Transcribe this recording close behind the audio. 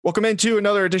Welcome into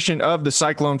another edition of the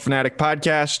Cyclone Fanatic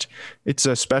podcast. It's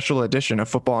a special edition of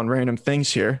Football and Random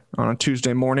Things here on a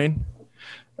Tuesday morning.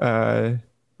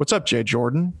 What's up, Jay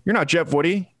Jordan? You're not Jeff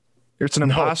Woody. You're an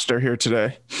imposter here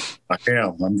today. I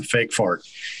am. I'm the fake fart.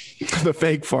 The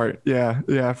fake fart.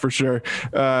 Yeah, for sure.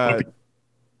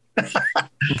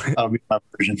 That'll be my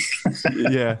version.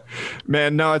 Yeah,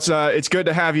 man. No, it's good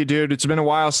to have you, dude. It's been a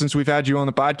while since we've had you on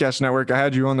the podcast network. I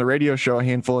had you on the radio show a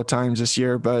handful of times this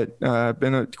year, but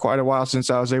quite a while since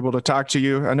I was able to talk to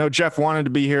you. I know Jeff wanted to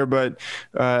be here, but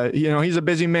he's a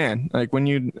busy man. Like when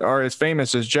you are as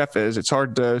famous as Jeff is, it's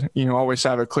hard to always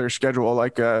have a clear schedule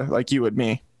like you and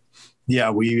me. Yeah,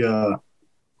 we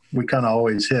kind of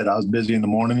always hit. I was busy in the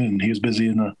morning and he was busy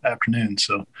in the afternoon,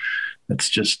 so it's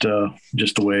just the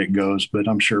way it goes. But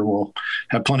I'm sure we'll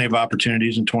have plenty of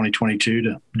opportunities in 2022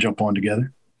 to jump on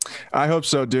together. I hope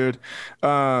so, dude.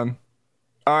 All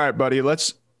right, buddy.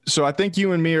 So I think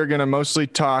you and me are going to mostly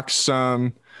talk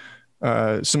some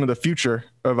of the future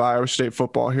of Iowa State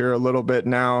football here a little bit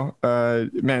now.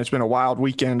 Man, it's been a wild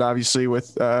weekend, obviously,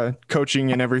 with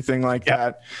coaching and everything like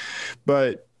that.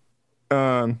 But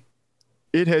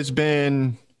it has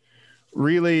been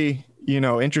really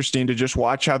interesting to just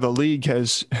watch how the league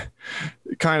has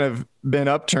kind of been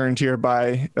upturned here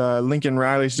by Lincoln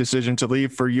Riley's decision to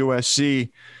leave for USC.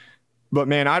 But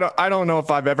man, I don't know if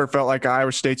I've ever felt like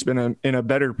Iowa State's been in a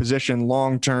better position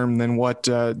long term than what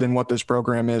this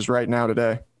program is right now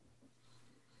today.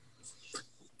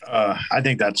 I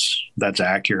think that's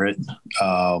accurate.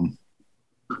 Long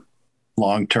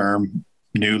term,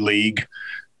 new league.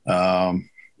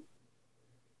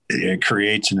 It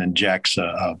creates and injects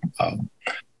a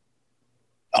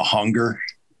hunger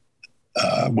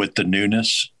with the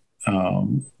newness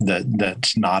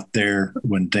that's not there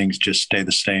when things just stay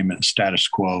the same and status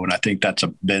quo. And I think that's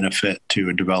a benefit to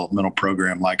a developmental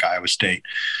program like Iowa State,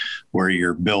 where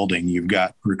you're building. You've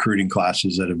got recruiting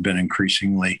classes that have been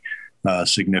increasingly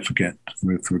significant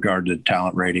with regard to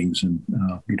talent ratings, and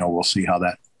we'll see how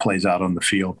that plays out on the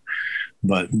field.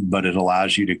 But it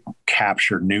allows you to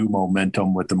capture new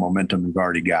momentum with the momentum you've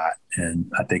already got.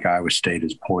 And I think Iowa State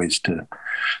is poised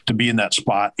to be in that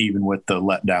spot, even with the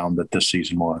letdown that this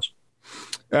season was.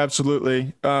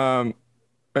 Absolutely. I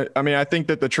think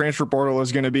that the transfer portal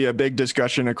is going to be a big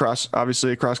discussion across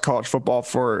college football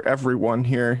for everyone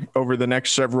here over the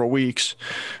next several weeks.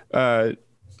 But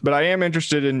I am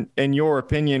interested in your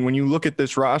opinion when you look at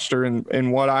this roster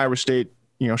and what Iowa State,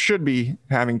 should be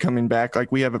having coming back.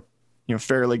 Like we have a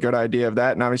fairly good idea of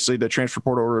that. And obviously the transfer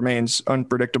portal remains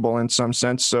unpredictable in some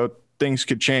sense, so things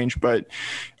could change. But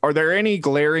are there any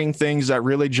glaring things that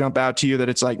really jump out to you that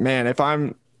it's like, man, if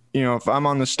I'm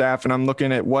on the staff and I'm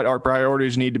looking at what our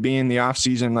priorities need to be in the off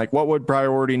season, like what would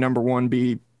priority number one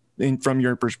be from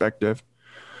your perspective?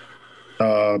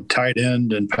 Tight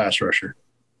end and pass rusher.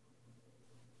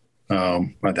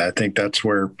 I think that's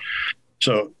where,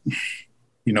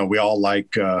 we all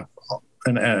like,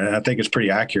 and I think it's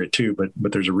pretty accurate too,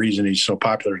 but there's a reason he's so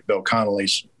popular. Bill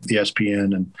Connolly's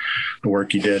ESPN and the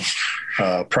work he did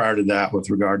prior to that with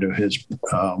regard to his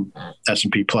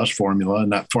S&P Plus formula.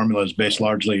 And that formula is based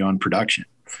largely on production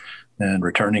and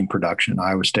returning production.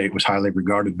 Iowa State was highly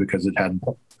regarded because it had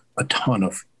a ton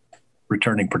of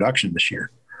returning production this year.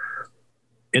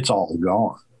 It's all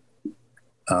gone.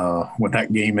 When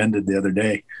that game ended the other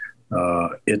day,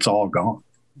 it's all gone.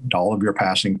 All of your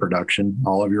passing production,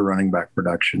 all of your running back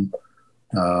production,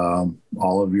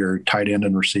 all of your tight end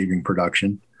and receiving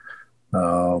production.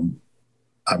 Even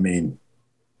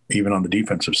on the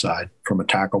defensive side, from a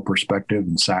tackle perspective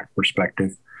and sack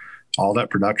perspective, all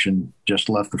that production just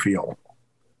left the field.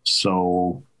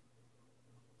 So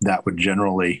that would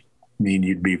generally mean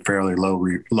you'd be fairly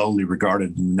lowly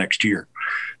regarded in the next year,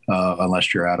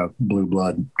 unless you're at a blue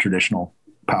blood traditional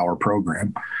power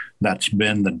program. That's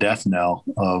been the death knell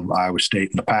of Iowa State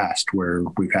in the past, where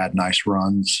we've had nice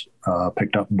runs,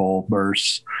 picked up bowl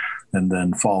bursts, and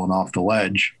then fallen off the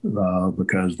ledge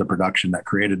because the production that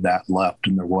created that left,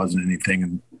 and there wasn't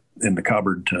anything in the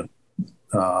cupboard to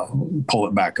pull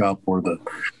it back up, or the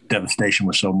devastation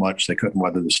was so much they couldn't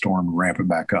weather the storm and ramp it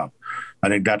back up. I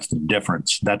think that's the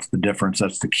difference. That's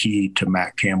the key to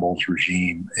Matt Campbell's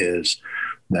regime, is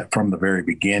that from the very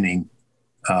beginning,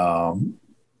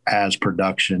 as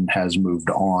production has moved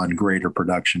on, greater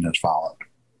production has followed.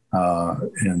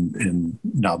 And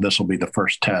now this will be the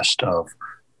first test of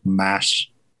mass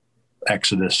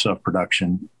exodus of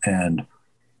production and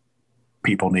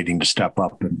people needing to step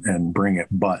up and bring it.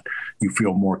 But you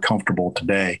feel more comfortable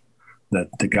today that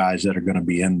the guys that are going to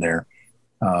be in there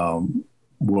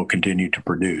will continue to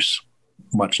produce,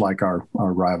 much like our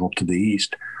rival to the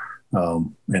east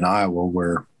in Iowa,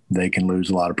 where they can lose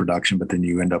a lot of production, but then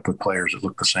you end up with players that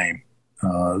look the same,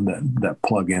 that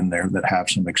plug in there, that have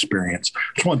some experience.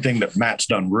 It's one thing that Matt's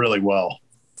done really well,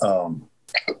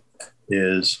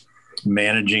 is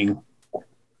managing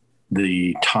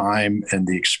the time and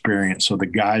the experience. So the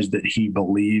guys that he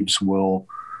believes will,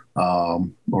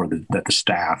 that the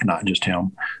staff, not just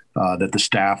him, that the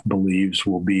staff believes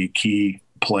will be key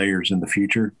players in the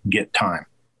future, get time.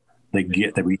 They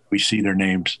get that we see their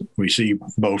names. We see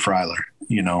Bo Freiler,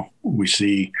 we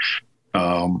see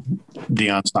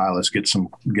Deion Silas get some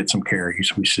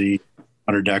carries. We see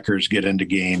Hunter Deckers get into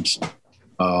games.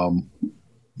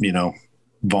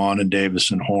 Vaughn and Davis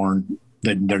and Horn,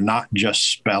 they're not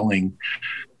just spelling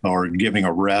or giving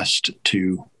a rest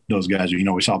to those guys.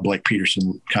 We saw Blake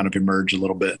Peterson kind of emerge a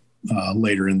little bit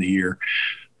later in the year.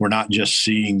 We're not just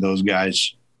seeing those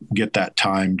guys get that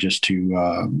time just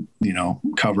to,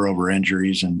 cover over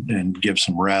injuries and give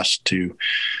some rest to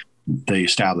the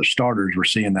established starters. We're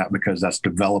seeing that because that's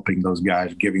developing those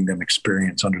guys, giving them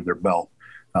experience under their belt,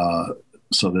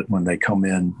 so that when they come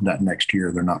in that next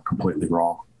year, they're not completely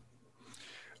raw.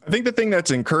 I think the thing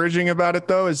that's encouraging about it,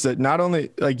 though, is that not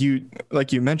only like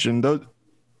you mentioned,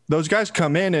 those guys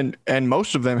come in and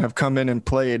most of them have come in and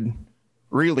played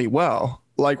really well,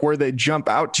 like where they jump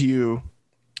out to you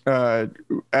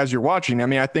as you're watching. I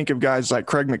mean, I think of guys like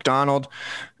Craig McDonald,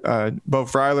 Bo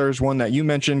Freiler is one that you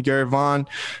mentioned, Gary Vaughn,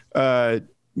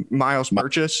 Miles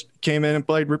Purchase came in and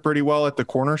played pretty well at the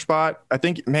corner spot. I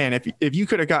think, man, if you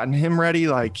could have gotten him ready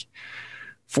like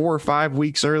 4 or 5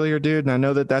 weeks earlier, dude, and I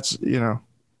know that's,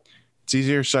 it's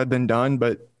easier said than done,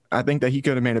 but I think that he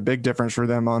could have made a big difference for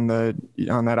them on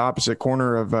that opposite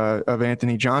corner of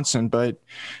Anthony Johnson. But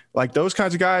like those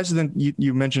kinds of guys, and then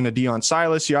you mentioned a Deion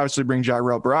Silas, you obviously bring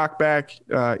Jirel Brock back,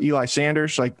 Eli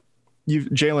Sanders, like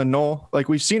Jalen Knoll, like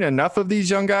we've seen enough of these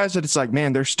young guys that it's like,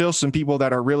 man, there's still some people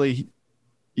that are really,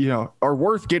 are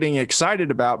worth getting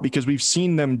excited about because we've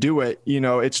seen them do it.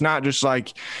 It's not just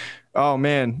like, oh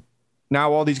man,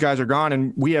 now all these guys are gone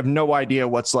and we have no idea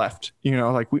what's left. We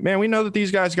know that these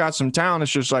guys got some talent.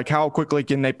 It's just like, how quickly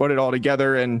can they put it all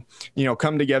together and,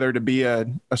 come together to be a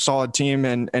solid team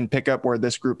and pick up where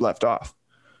this group left off.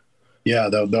 Yeah,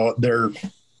 they're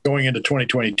going into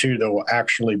 2022. There will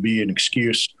actually be an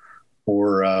excuse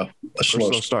for a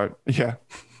slow start. Yeah.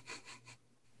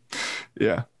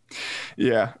 Yeah.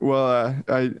 Yeah. Well,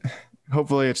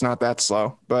 hopefully it's not that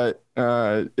slow, but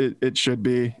it should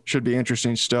be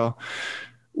interesting still.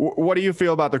 What do you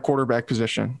feel about the quarterback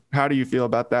position? How do you feel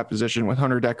about that position with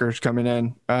Hunter Deckers coming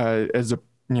in as a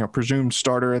presumed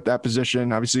starter at that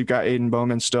position? Obviously, you've got Aiden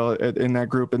Bowman still in that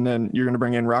group, and then you're going to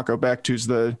bring in Rocco Becht, who's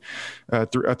a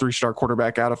 3-star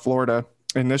quarterback out of Florida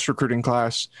in this recruiting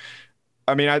class.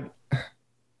 I mean,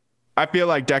 I feel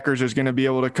like Deckers is going to be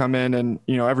able to come in, and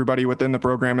everybody within the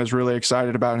program is really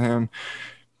excited about him.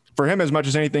 For him, as much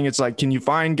as anything, it's like, can you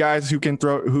find guys who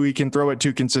he can throw it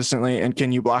to consistently, and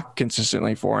can you block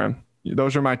consistently for him?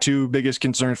 Those are my two biggest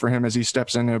concerns for him as he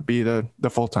steps in to be the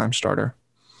full-time starter.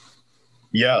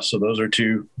 Yeah, so those are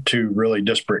two really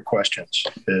disparate questions.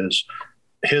 Is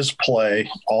his play,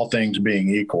 all things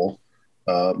being equal,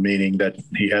 meaning that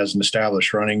he has an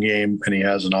established running game and he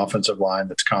has an offensive line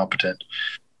that's competent.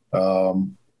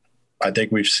 I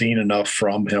think we've seen enough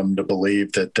from him to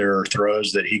believe that there are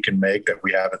throws that he can make that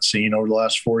we haven't seen over the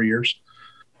last 4 years,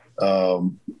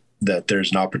 that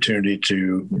there's an opportunity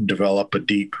to develop a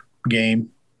deep game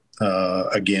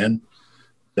again.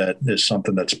 That is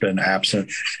something that's been absent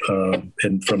from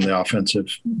the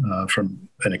offensive, from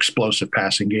an explosive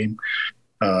passing game,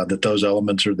 that those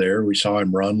elements are there. We saw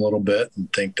him run a little bit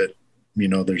and think that,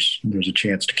 there's a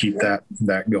chance to keep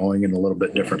that going in a little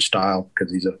bit different style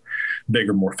because he's a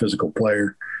bigger, more physical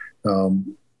player.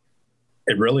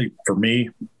 It really, for me,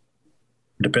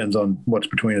 depends on what's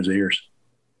between his ears.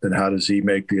 Then how does he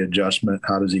make the adjustment?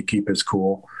 How does he keep his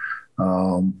cool?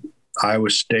 Iowa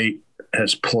State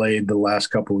has played the last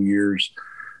couple of years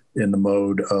in the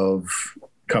mode of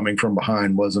coming from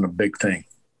behind wasn't a big thing.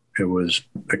 It was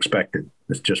expected.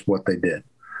 It's just what they did.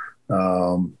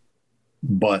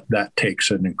 But that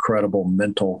takes an incredible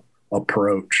mental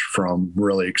approach from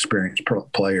really experienced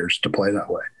players to play that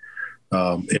way.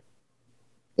 If you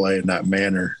play in that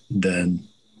manner, then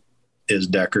is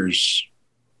Deckers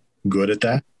good at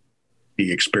that?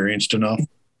 He experienced enough?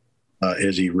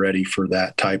 Is he ready for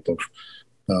that type of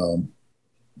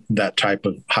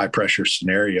high pressure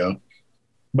scenario?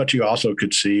 But you also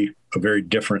could see a very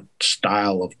different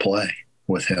style of play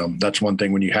with him. That's one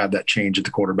thing when you have that change at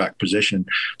the quarterback position,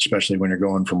 especially when you're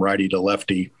going from righty to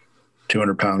lefty,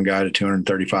 200-pound guy to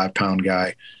 235-pound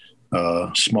guy,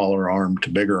 smaller arm to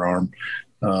bigger arm.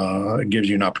 it gives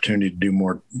you an opportunity to do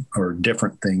more or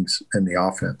different things in the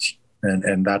offense.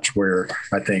 And that's where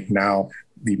I think now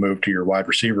you move to your wide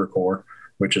receiver core,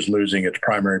 which is losing its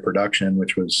primary production,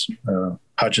 which was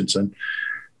Hutchinson.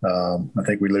 I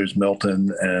think we lose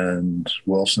Milton and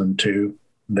Wilson too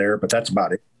there, but that's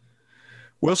about it.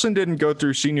 Wilson didn't go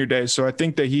through senior day, so I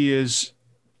think that he is.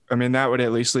 I mean, that would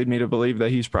at least lead me to believe that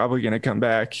he's probably going to come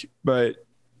back. But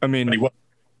I mean, but he wasn't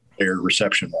there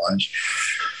reception wise.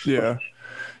 Yeah,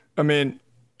 I mean,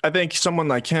 I think someone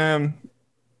like him,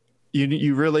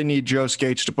 you really need Joe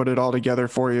Skates to put it all together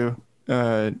for you.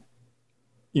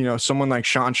 Someone like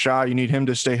Sean Shaw, you need him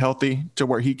to stay healthy to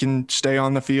where he can stay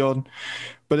on the field.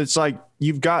 But it's like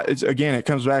it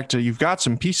comes back to you've got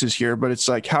some pieces here, but it's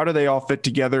like, how do they all fit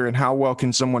together and how well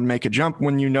can someone make a jump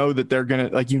when you know that they're going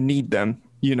to, you need them,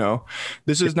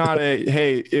 This is not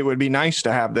hey, it would be nice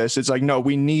to have this. It's like, no,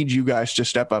 we need you guys to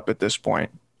step up at this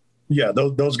point. Yeah,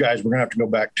 those guys, we're going to have to go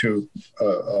back to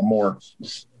a more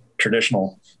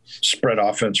traditional spread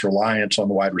offense reliance on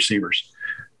the wide receivers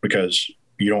because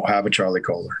you don't have a Charlie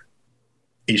Kohler.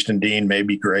 Easton Dean may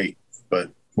be great,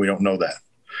 but we don't know that.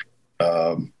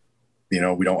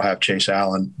 We don't have Chase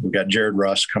Allen. We've got Jared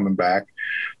Russ coming back,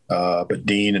 but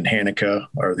Dean and Hanukkah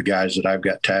are the guys that I've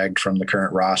got tagged from the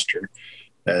current roster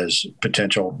as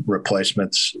potential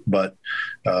replacements. But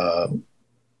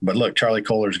look, Charlie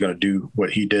Kohler is going to do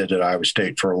what he did at Iowa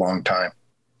State for a long time,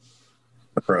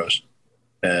 the pros,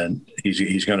 and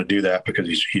he's going to do that because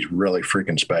he's really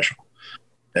freaking special.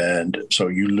 And so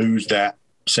you lose that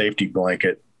safety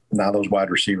blanket. Now those wide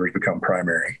receivers become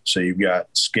primary. So you've got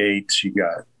Skates, you've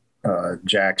got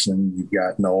Jackson, you've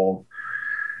got Noel,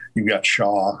 you've got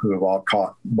Shaw, who have all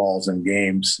caught balls in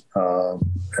games,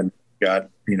 and you've got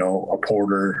a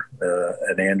Porter,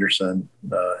 an Anderson,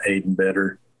 Aiden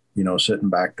Bitter, sitting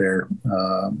back there,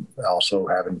 also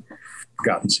having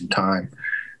gotten some time.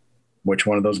 Which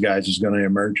one of those guys is going to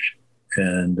emerge?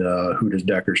 And who does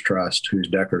Deckers trust? Who's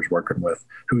Deckers working with?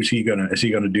 Is he going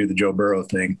to do the Joe Burrow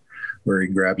thing where he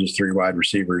grabs his 3 wide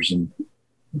receivers and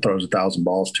throws 1,000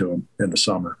 balls to them in the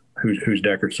summer? Who's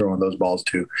Deckers throwing those balls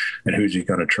to, and who's he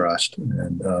going to trust?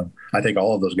 And I think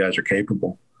all of those guys are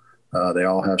capable. They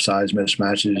all have size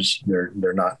mismatches.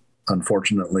 They're not,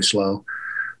 unfortunately, slow.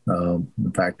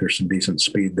 In fact, there's some decent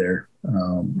speed there,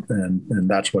 and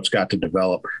that's what's got to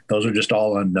develop. Those are just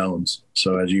all unknowns.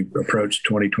 So as you approach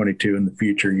 2022 in the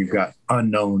future, you've got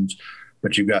unknowns,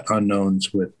 but you've got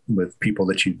unknowns with people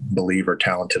that you believe are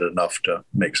talented enough to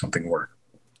make something work.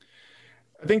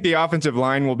 I think the offensive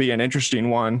line will be an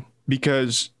interesting one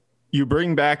because you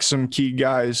bring back some key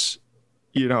guys,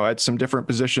 at some different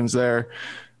positions there.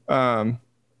 But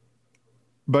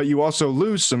you also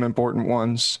lose some important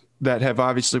ones that have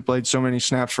obviously played so many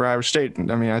snaps for Iowa State.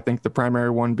 I mean, I think the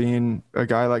primary one being a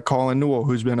guy like Colin Newell,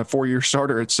 who's been a 4-year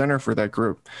starter at center for that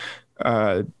group.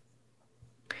 How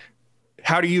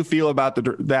do you feel about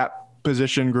that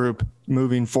position group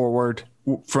moving forward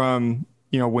from,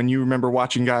 when you remember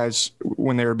watching guys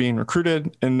when they were being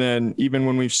recruited, and then even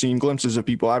when we've seen glimpses of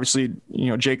people? Obviously,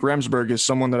 Jake Remsburg is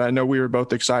someone that I know we were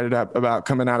both excited about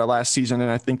coming out of last season,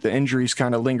 and I think the injuries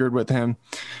kind of lingered with him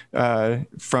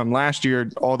from last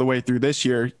year all the way through this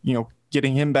year.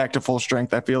 Getting him back to full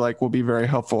strength, I feel like will be very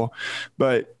helpful.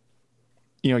 But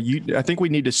I think we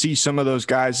need to see some of those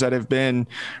guys that have been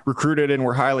recruited and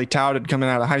were highly touted coming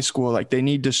out of high school. Like, they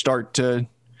need to start to,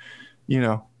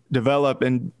 develop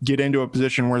and get into a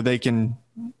position where they can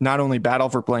not only battle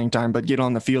for playing time, but get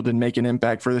on the field and make an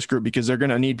impact for this group, because they're going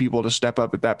to need people to step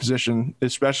up at that position,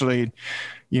 especially,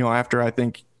 after I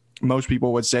think most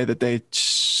people would say that they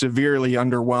severely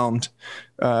underwhelmed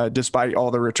despite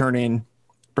all the returning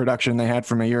production they had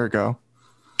from a year ago.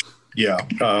 Yeah.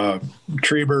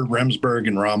 Treber, Remsburg,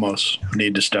 and Ramos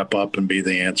need to step up and be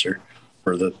the answer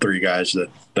for the 3 guys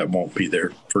that won't be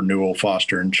there for Newell,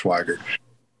 Foster, and Schweiger.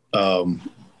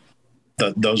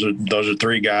 Those are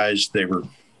 3 guys.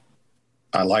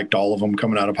 I liked all of them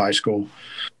coming out of high school.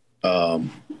 I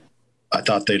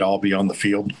thought they'd all be on the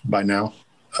field by now.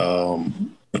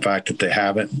 The fact that they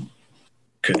haven't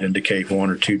could indicate 1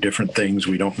 or 2 different things.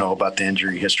 We don't know about the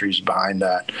injury histories behind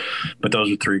that, but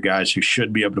those are 3 guys who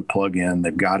should be able to plug in.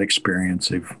 They've got experience.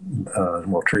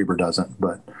 Treber doesn't,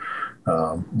 but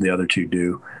the other 2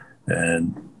 do,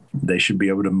 and they should be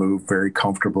able to move very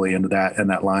comfortably into that, and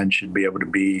that line should be able to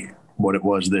be what it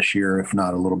was this year, if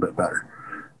not a little bit better.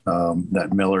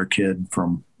 That Miller kid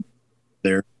from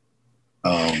there,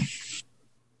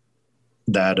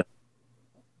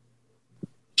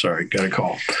 sorry, got a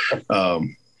call.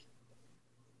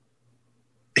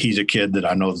 He's a kid that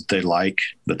I know that they like,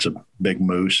 that's a big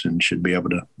moose and should be able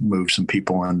to move some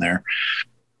people in there.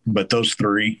 But those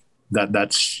 3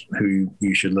 that's who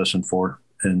you should listen for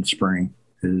in spring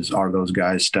are those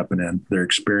guys stepping in. They're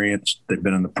experienced. They've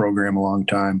been in the program a long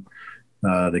time.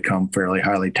 They come fairly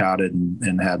highly touted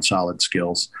and had solid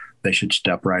skills. They should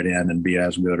step right in and be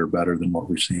as good or better than what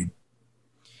we've seen.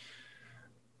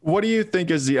 What do you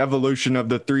think is the evolution of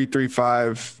the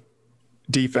 3-3-5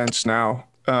 defense now?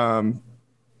 I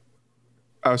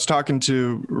was talking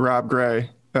to Rob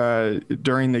Gray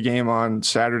during the game on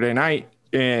Saturday night,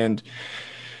 and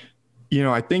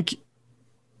I think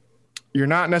you're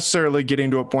not necessarily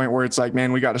getting to a point where it's like,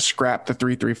 man, we got to scrap the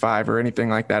 3-3-5 or anything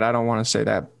like that. I don't want to say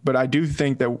that, but I do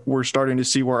think that we're starting to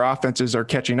see where offenses are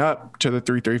catching up to the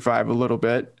 3-3-5 a little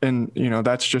bit. And,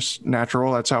 that's just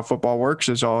natural. That's how football works,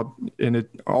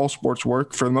 all sports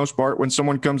work for the most part. When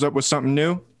someone comes up with something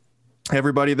new,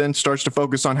 everybody then starts to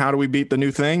focus on how do we beat the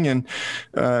new thing. And,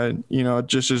 it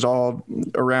just is all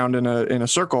around in a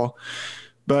circle,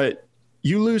 but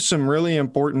you lose some really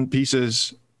important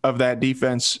pieces of that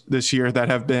defense this year that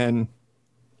have been,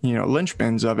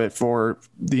 linchpins of it for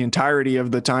the entirety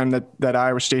of the time that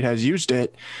Iowa State has used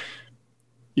it.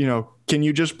 Can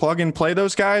you just plug and play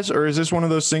those guys? Or is this one of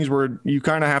those things where you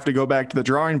kind of have to go back to the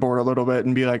drawing board a little bit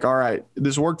and be like, all right,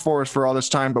 this worked for us for all this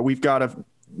time, but we've got to,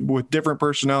 with different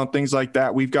personnel and things like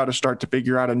that, we've got to start to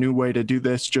figure out a new way to do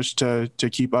this just to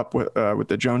keep up with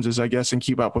the Joneses, I guess, and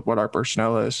keep up with what our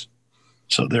personnel is.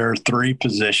 So there are three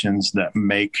positions that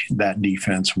make that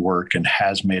defense work and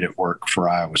has made it work for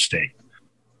Iowa State.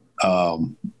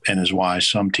 And is why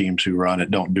some teams who run it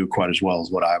don't do quite as well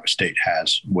as what Iowa State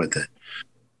has with it.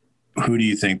 Who do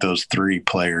you think those three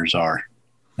players are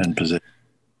in position?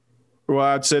 Well,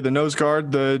 I'd say the nose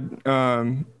guard,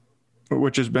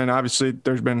 which has been, obviously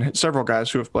there's been several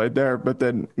guys who have played there, but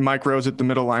then Mike Rose at the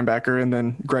middle linebacker and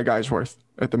then Greg Eisworth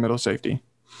at the middle safety.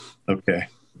 Okay.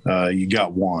 You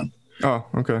got one. Oh,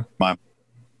 okay.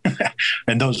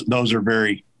 And those are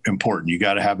very important. You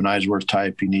got to have an Eisworth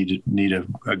type. You need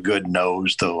a good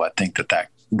nose, though. I think that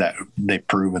they've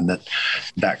proven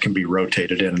that can be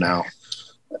rotated in and out.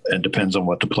 It depends on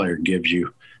what the player gives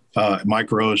you.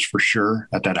 Mike Rose for sure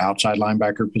at that outside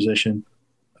linebacker position.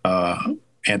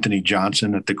 Anthony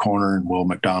Johnson at the corner and Will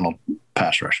McDonald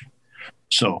pass rushing.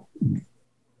 So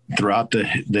throughout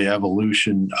the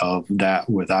evolution of that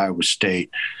with Iowa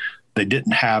State, they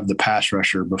didn't have the pass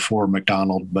rusher before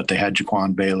McDonald, but they had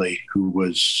Jaquan Bailey, who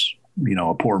was,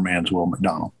 a poor man's Will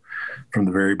McDonald from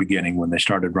the very beginning when they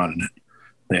started running it.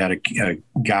 They had a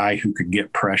guy who could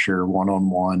get pressure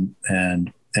one-on-one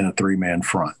and in a three-man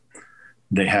front.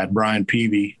 They had Brian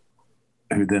Peavy,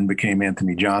 who then became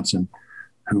Anthony Johnson,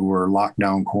 who were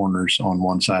lockdown corners on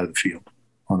one side of the field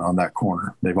on that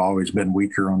corner. They've always been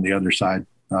weaker on the other side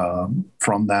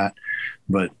from that,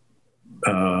 but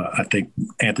I think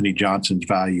Anthony Johnson's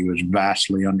value is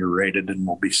vastly underrated and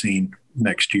will be seen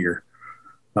next year.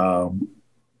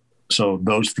 So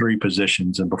those three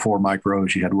positions, and before Mike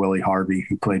Rose, you had Willie Harvey,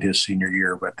 who played his senior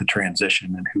year at the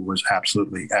transition and who was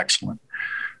absolutely excellent.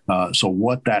 So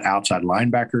what that outside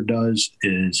linebacker does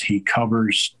is he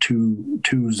covers two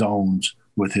zones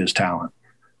with his talent.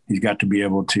 He's got to be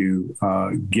able to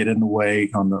get in the way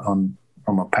from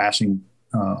a passing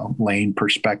lane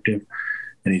perspective.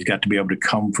 And he's got to be able to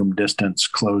come from distance,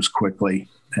 close quickly,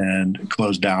 and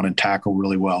close down and tackle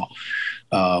really well.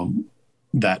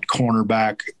 That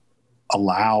cornerback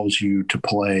allows you to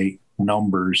play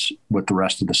numbers with the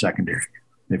rest of the secondary.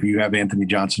 If you have Anthony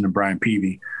Johnson and Brian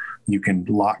Peavy, you can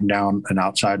lock down an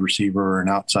outside receiver or an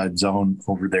outside zone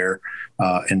over there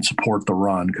and support the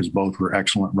run, because both were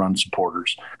excellent run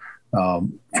supporters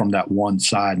from that one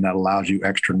side, and that allows you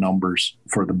extra numbers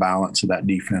for the balance of that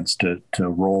defense to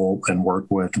roll and work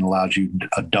with, and allows you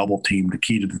a double team. The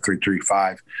key to the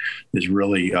 3-3-5 is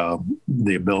really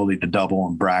the ability to double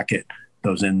and bracket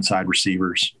those inside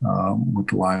receivers with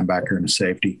the linebacker and the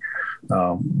safety.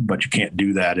 But you can't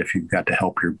do that if you've got to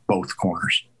help your both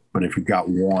corners. But if you've got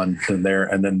one, then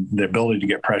and then the ability to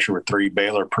get pressure with three.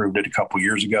 Baylor proved it a couple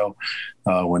years ago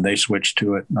when they switched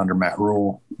to it under Matt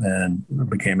Rule and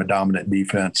became a dominant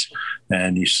defense.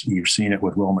 And you've seen it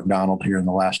with Will McDonald here in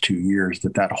the last 2 years,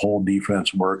 that whole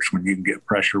defense works when you can get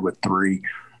pressure with three,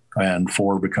 and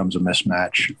four becomes a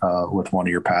mismatch with one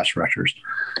of your pass rushers.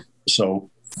 So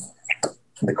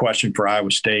the question for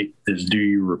Iowa State is, do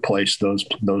you replace those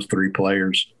three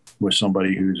players with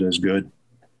somebody who's as good,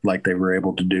 like they were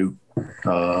able to do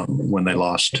when they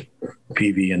lost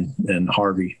Peavy and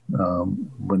Harvey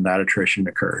when that attrition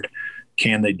occurred?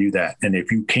 Can they do that? And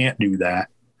if you can't do that,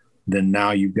 then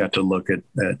now you've got to look at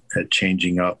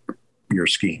changing up your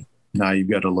scheme. Now you've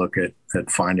got to look at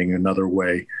finding another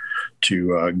way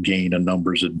to gain a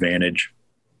numbers advantage.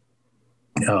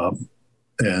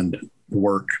 And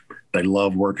work. They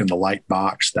love working the light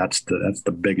box. That's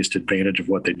the biggest advantage of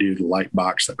what they do. The light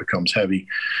box that becomes heavy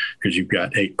because you've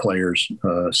got 8 players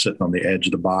sitting on the edge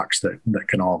of the box that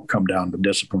can all come down to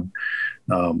discipline.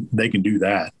 They can do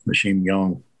that. Machine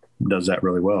Young does that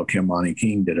really well. Kim Lonnie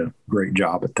King did a great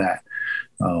job at that.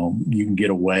 You can get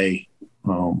away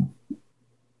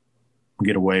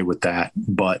with that,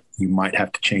 but you might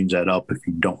have to change that up if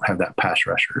you don't have that pass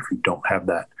rusher, if you don't have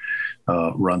that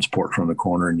run support from the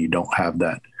corner, and you don't have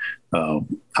that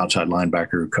outside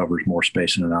linebacker who covers more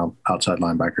space than an outside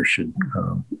linebacker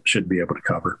should be able to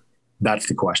cover. That's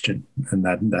the question, and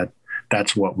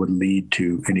that's what would lead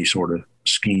to any sort of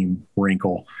scheme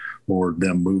wrinkle or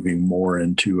them moving more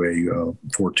into a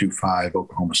 4-2-5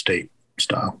 Oklahoma State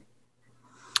style.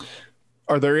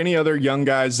 Are there any other young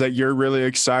guys that you're really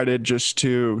excited just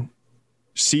to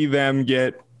see them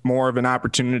get more of an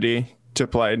opportunity to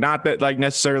play? Not that like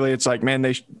necessarily it's like,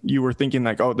 man, you were thinking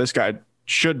like, oh, this guy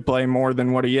should play more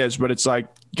than what he is, but it's like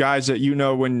guys that, you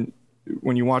know, when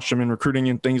you watch them in recruiting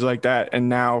and things like that, and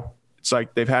now it's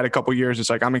like they've had a couple years. It's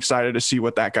like, I'm excited to see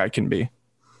what that guy can be.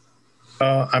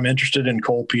 I'm interested in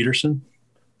Cole Peterson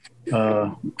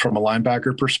from a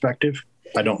linebacker perspective.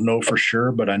 I don't know for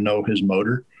sure, but I know his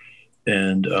motor.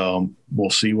 And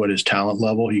we'll see what his talent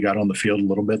level. He got on the field a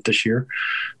little bit this year.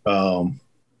 I'm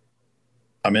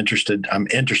interested. I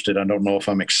don't know if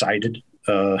I'm excited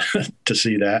to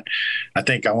see that. I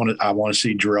think I want to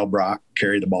see Jarrell Brock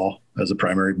carry the ball as a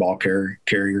primary ball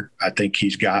carrier. I think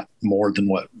he's got more than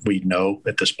what we know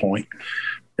at this point.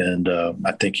 And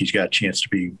I think he's got a chance to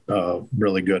be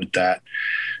really good at that.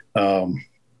 On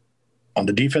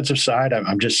the defensive side,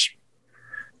 I'm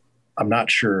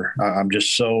not sure. I'm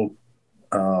just so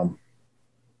I'm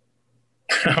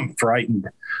frightened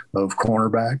of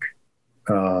cornerback,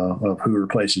 of who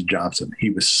replaces Johnson. He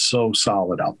was so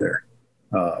solid out there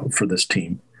for this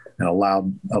team and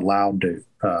allowed to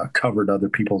covered other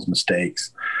people's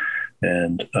mistakes.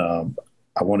 And I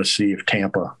want to see if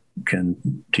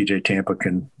TJ Tampa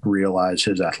can realize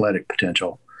his athletic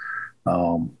potential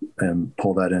and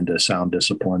pull that into sound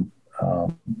discipline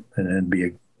and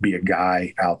be a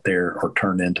guy out there or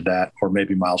turn into that, or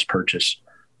maybe Miles Purchase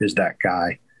is that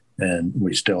guy and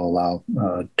we still allow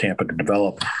Tampa to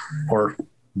develop, or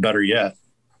better yet,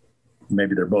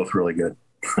 maybe they're both really good.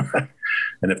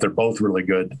 And if they're both really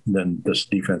good, then this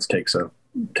defense takes a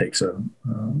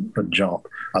jump.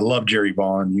 I love Jerry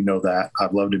Vaughn. You know that.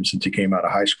 I've loved him since he came out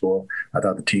of high school. I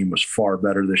thought the team was far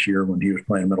better this year when he was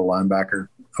playing middle linebacker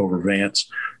over Vance.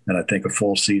 And I think a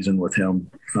full season with him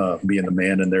being the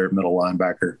man in there at middle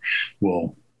linebacker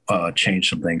will change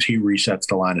some things. He resets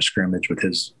the line of scrimmage with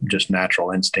his just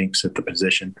natural instincts at the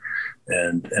position.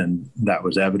 And that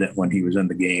was evident when he was in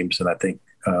the games. And I think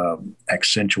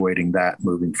accentuating that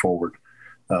moving forward,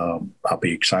 I'll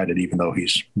be excited, even though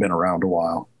he's been around a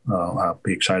while. I'll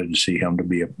be excited to see him to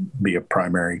be a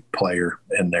primary player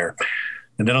in there.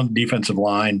 And then on the defensive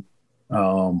line,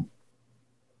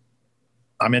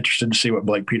 I'm interested to see what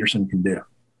Blake Peterson can do.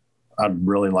 I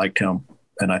really liked him,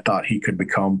 and I thought he could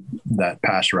become that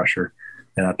pass rusher,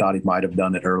 and I thought he might have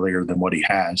done it earlier than what he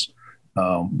has.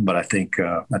 But I think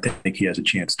he has a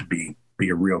chance to be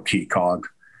a real key cog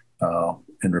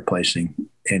in replacing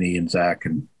Ennie and Zach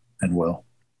and Will.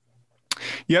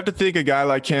 You have to think a guy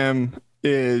like him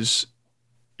is,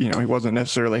 he wasn't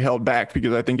necessarily held back,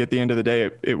 because I think at the end of the day,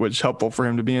 it was helpful for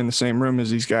him to be in the same room as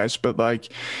these guys. But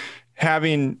like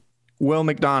having Will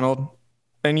McDonald,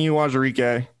 Ennie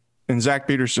Uwazurike, and Zach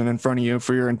Peterson in front of you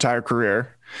for your entire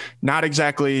career, not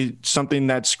exactly something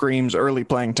that screams early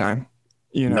playing time,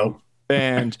 Nope.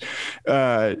 And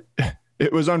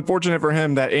it was unfortunate for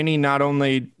him that Ennie not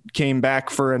only came back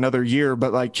for another year,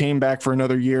 but like came back for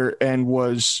another year and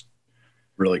was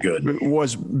really good,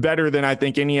 was better than I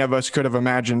think any of us could have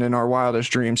imagined in our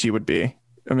wildest dreams he would be.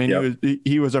 I mean, yep.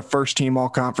 he was a first team all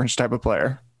conference type of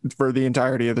player for the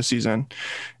entirety of the season.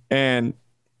 And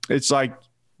it's like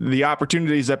the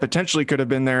opportunities that potentially could have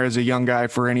been there as a young guy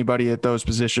for anybody at those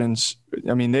positions,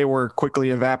 I mean, they were quickly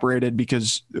evaporated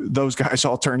because those guys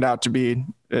all turned out to be,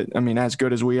 as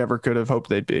good as we ever could have hoped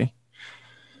they'd be.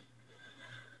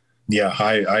 Yeah,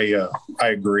 I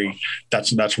agree.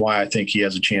 That's why I think he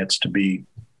has a chance to be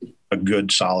a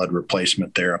good, solid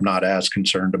replacement there. I'm not as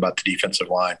concerned about the defensive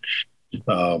line.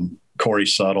 Corey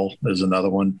Suttle is another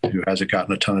one who hasn't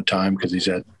gotten a ton of time because he's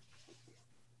had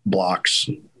blocks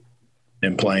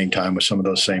and playing time with some of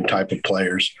those same type of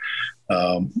players.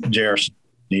 J.R.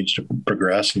 needs to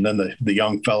progress. And then the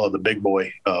young fellow, the big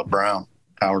boy,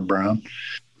 Howard Brown,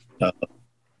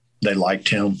 they liked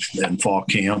him in fall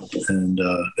camp. And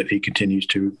if he continues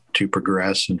to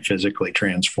progress and physically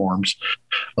transforms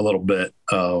a little bit,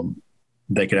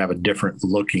 they could have a different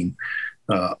looking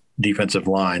defensive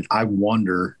line. I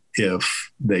wonder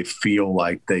if they feel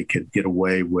like they could get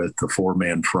away with the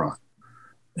 4-man front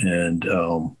and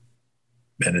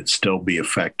it still be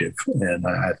effective. And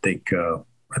I think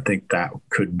that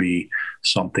could be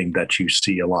something that you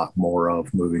see a lot more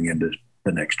of moving into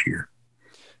the next year.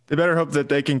 They better hope that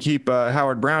they can keep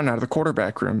Howard Brown out of the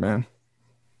quarterback room, man.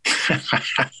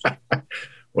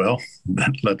 Well,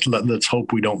 let's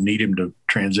hope we don't need him to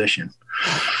transition.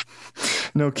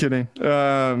 No kidding.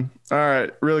 All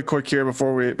right, really quick here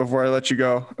before I let you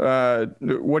go.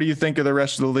 What do you think of the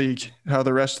rest of the league? How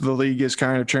the rest of the league is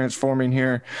kind of transforming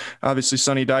here? Obviously,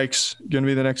 Sonny Dykes going to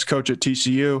be the next coach at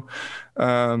TCU.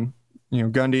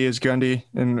 Gundy is Gundy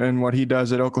and what he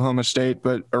does at Oklahoma State,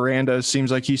 but Aranda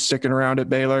seems like he's sticking around at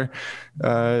Baylor.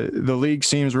 The league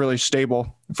seems really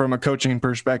stable from a coaching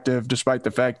perspective, despite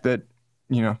the fact that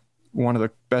one of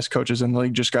the best coaches in the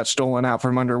league just got stolen out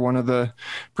from under one of the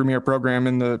premier programs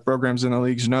in the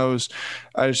league's nose.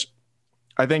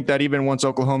 I think that even once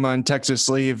Oklahoma and Texas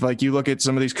leave, like you look at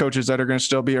some of these coaches that are going to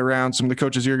still be around, some of the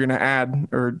coaches you're going to add,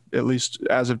 or at least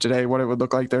as of today, what it would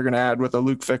look like they're going to add with a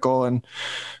Luke Fickell and,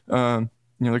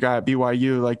 the guy at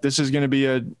BYU. Like this is going to be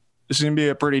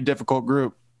a pretty difficult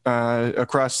group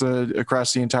across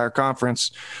the entire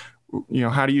conference.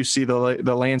 How do you see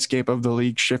the landscape of the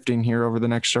league shifting here over the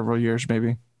next several years,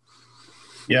 maybe?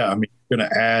 Yeah, I mean, you're going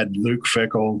to add Luke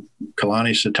Fickell,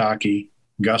 Kalani Sitake,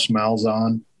 Gus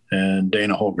Malzahn, and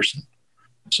Dana Holgorsen.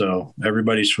 So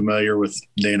everybody's familiar with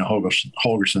Dana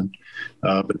Holgorsen,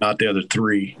 but not the other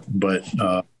three. But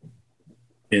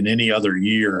in any other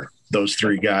year, those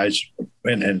three guys,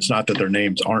 and it's not that their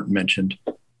names aren't mentioned,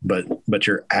 but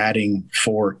you're adding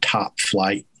 4 top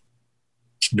flight,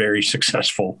 very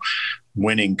successful,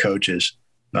 winning coaches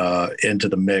into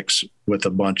the mix with a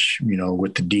bunch,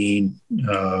 with the dean,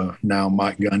 now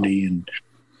Mike Gundy, and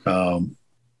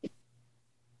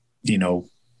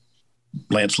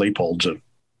Lance Leipold's an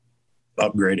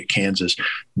upgrade at Kansas.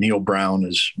 Neil Brown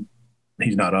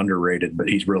he's not underrated, but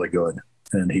he's really good,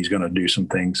 and he's going to do some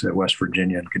things at West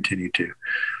Virginia and continue to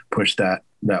push that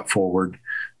forward.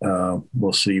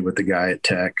 We'll see with the guy at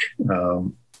Tech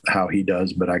how he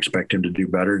does, but I expect him to do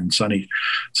better. And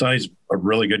Sonny's a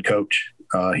really good coach.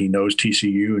 He knows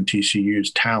TCU, and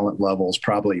TCU's talent level is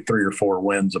probably 3 or 4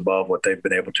 wins above what they've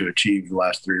been able to achieve the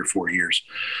last 3 or 4 years.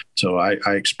 So I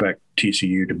expect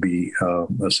TCU to be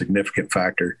a significant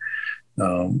factor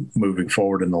moving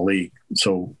forward in the league.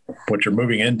 So what you're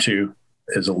moving into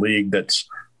is a league that's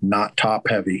not top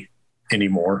heavy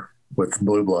anymore with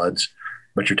blue bloods,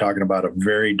 but you're talking about a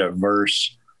very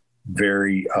diverse,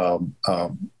 very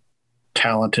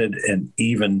talented and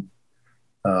even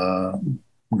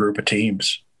group of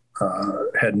teams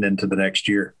heading into the next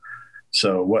year.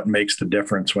 So what makes the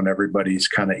difference when everybody's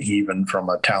kind of even from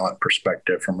a talent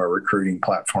perspective, from a recruiting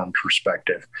platform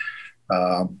perspective?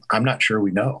 I'm not sure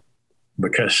we know,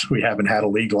 because we haven't had a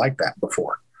league like that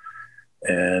before.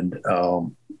 And,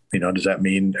 does that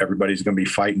mean everybody's going to be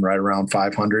fighting right around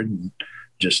 500 and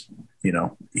just,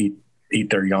 eat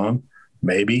their young?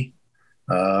 Maybe.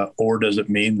 Or does it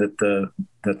mean that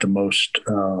the most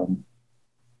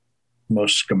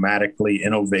schematically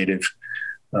innovative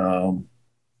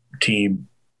team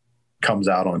comes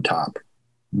out on top?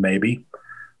 Maybe.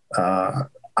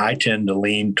 I tend to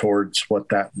lean towards what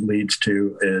that leads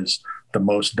to is the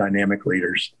most dynamic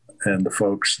leaders, and the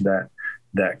folks that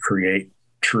create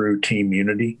true team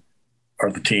unity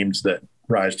are the teams that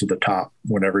rise to the top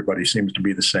when everybody seems to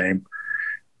be the same.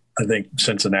 I think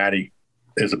Cincinnati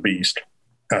is a beast.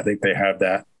 I think they have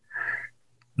that.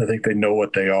 I think they know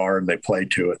what they are and they play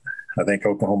to it. I think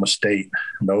Oklahoma State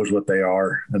knows what they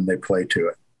are and they play to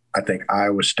it. I think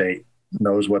Iowa State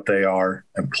knows what they are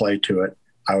and play to it.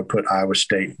 I would put Iowa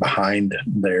State behind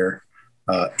there,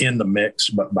 in the mix,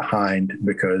 but behind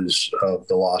because of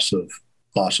the loss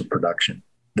of production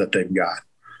that they've got.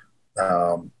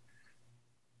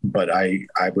 But I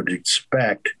would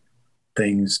expect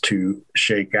things to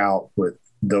shake out with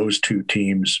those two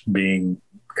teams being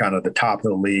kind of the top of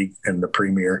the league and the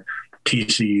premier.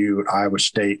 TCU, Iowa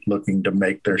State looking to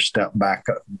make their step back,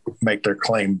 make their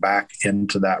claim back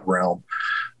into that realm.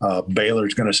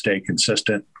 Baylor's going to stay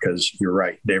consistent because you're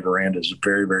right. Dave Aranda is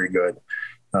very, very good.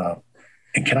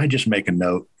 And can I just make a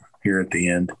note here at the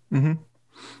end? Mm-hmm.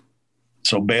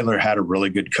 So Baylor had a really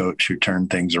good coach who turned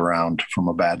things around from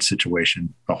a bad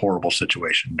situation, a horrible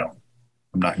situation.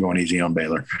 I'm not going easy on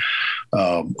Baylor.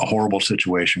 A horrible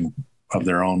situation of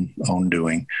their own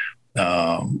doing.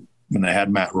 When they had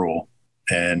Matt Rule,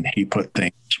 and he put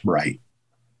things right.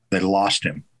 They lost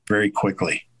him very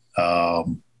quickly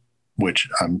when which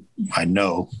I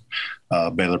know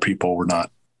Baylor people were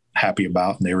not happy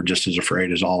about, and they were just as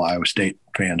afraid as all Iowa State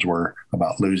fans were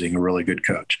about losing a really good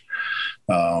coach.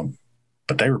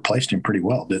 But they replaced him pretty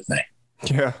well, didn't they?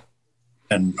 Yeah.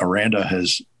 And Aranda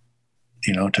has,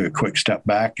 took a quick step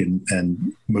back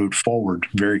and moved forward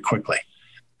very quickly.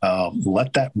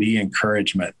 Let that be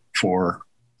encouragement for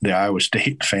the Iowa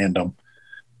State fandom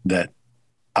that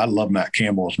I love Matt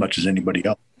Campbell as much as anybody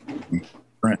else.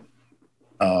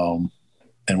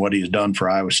 And what he's done for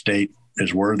Iowa State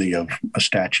is worthy of a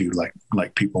statue,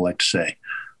 like people like to say.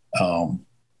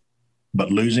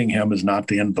 But losing him is not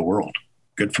the end of the world.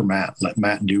 Good for Matt. Let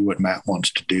Matt do what Matt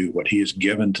wants to do. What he has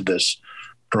given to this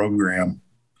program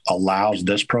allows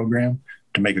this program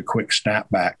to make a quick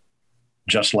snapback,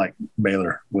 just like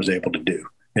Baylor was able to do.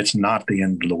 It's not the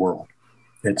end of the world.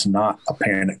 It's not a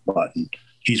panic button.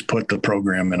 He's put the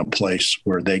program in a place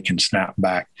where they can snap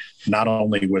back, not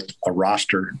only with a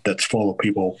roster that's full of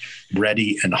people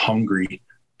ready and hungry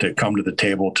to come to the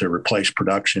table to replace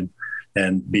production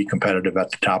and be competitive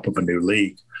at the top of a new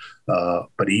league,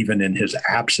 but even in his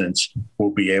absence,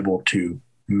 will be able to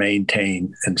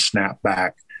maintain and snap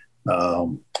back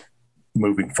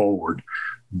moving forward.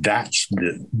 That's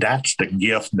the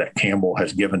gift that Campbell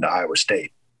has given to Iowa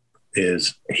State,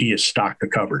 is he has stocked the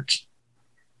cupboards.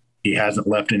 He hasn't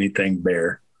left anything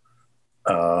bare.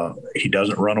 He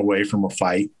doesn't run away from a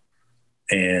fight,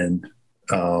 and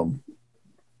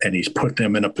he's put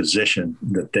them in a position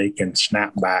that they can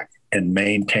snap back and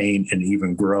maintain and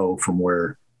even grow from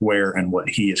where and what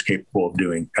he is capable of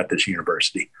doing at this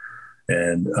university.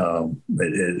 And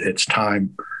it's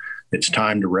time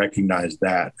to recognize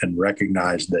that, and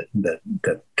recognize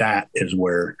that is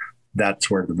where.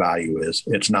 That's where the value is.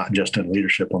 It's not just in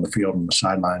leadership on the field and the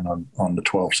sideline on the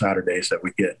 12 Saturdays that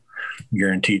we get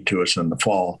guaranteed to us in the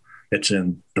fall. It's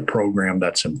in the program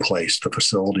that's in place, the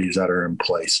facilities that are in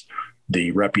place,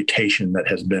 the reputation that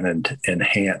has been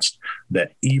enhanced,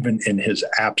 that even in his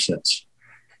absence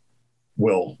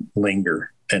will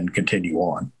linger and continue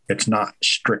on. It's not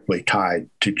strictly tied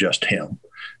to just him.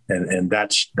 And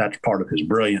that's part of his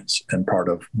brilliance and part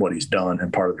of what he's done,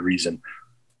 and part of the reason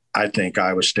I think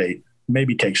Iowa State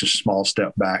maybe takes a small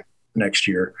step back next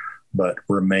year, but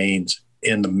remains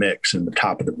in the mix in the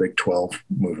top of the Big 12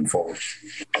 moving forward.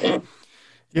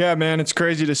 Yeah, man, it's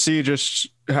crazy to see just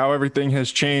how everything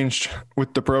has changed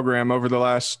with the program over the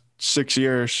last 6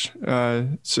 years. We're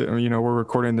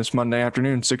recording this Monday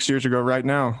afternoon. 6 years ago right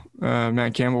now,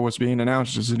 Matt Campbell was being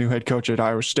announced as the new head coach at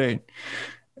Iowa State.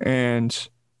 And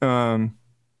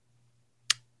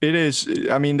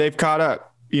they've caught up.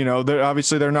 They're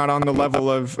not on the level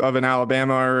of an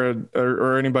Alabama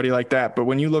or anybody like that. But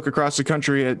when you look across the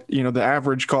country at, the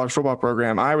average college football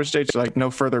program, Iowa State's like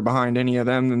no further behind any of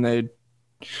them than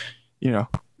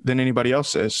than anybody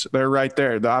else is. They're right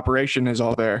there. The operation is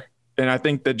all there. And I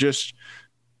think that just,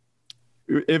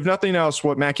 if nothing else,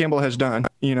 what Matt Campbell has done,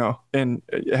 and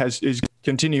is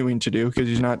continuing to do, because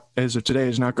he's not, as of today,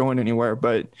 is not going anywhere.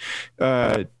 But,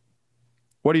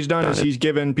 what he's done is he's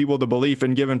given people the belief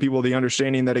and given people the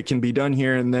understanding that it can be done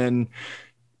here. And then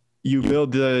you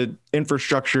build the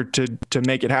infrastructure to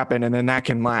make it happen. And then that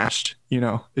can last,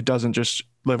 it doesn't just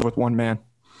live with one man.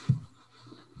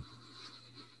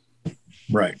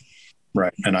 Right.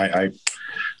 And I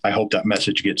hope that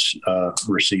message gets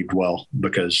received well,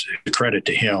 because it's a credit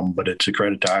to him, but it's a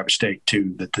credit to Iowa State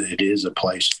too, that it is a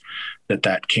place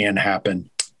that can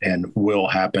happen and will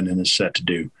happen and is set to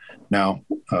do. Now,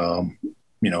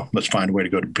 let's find a way to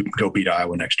go beat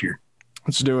Iowa next year.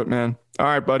 Let's do it, man. All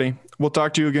right, buddy. We'll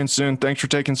talk to you again soon. Thanks for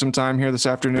taking some time here this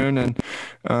afternoon.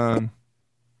 And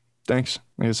thanks.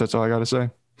 I guess that's all I got to say.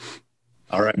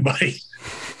 All right, buddy.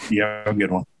 Yeah, have a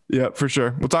good one. Yeah, for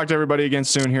sure. We'll talk to everybody again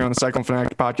soon here on the Cyclone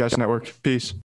Fanatic Podcast Network. Peace.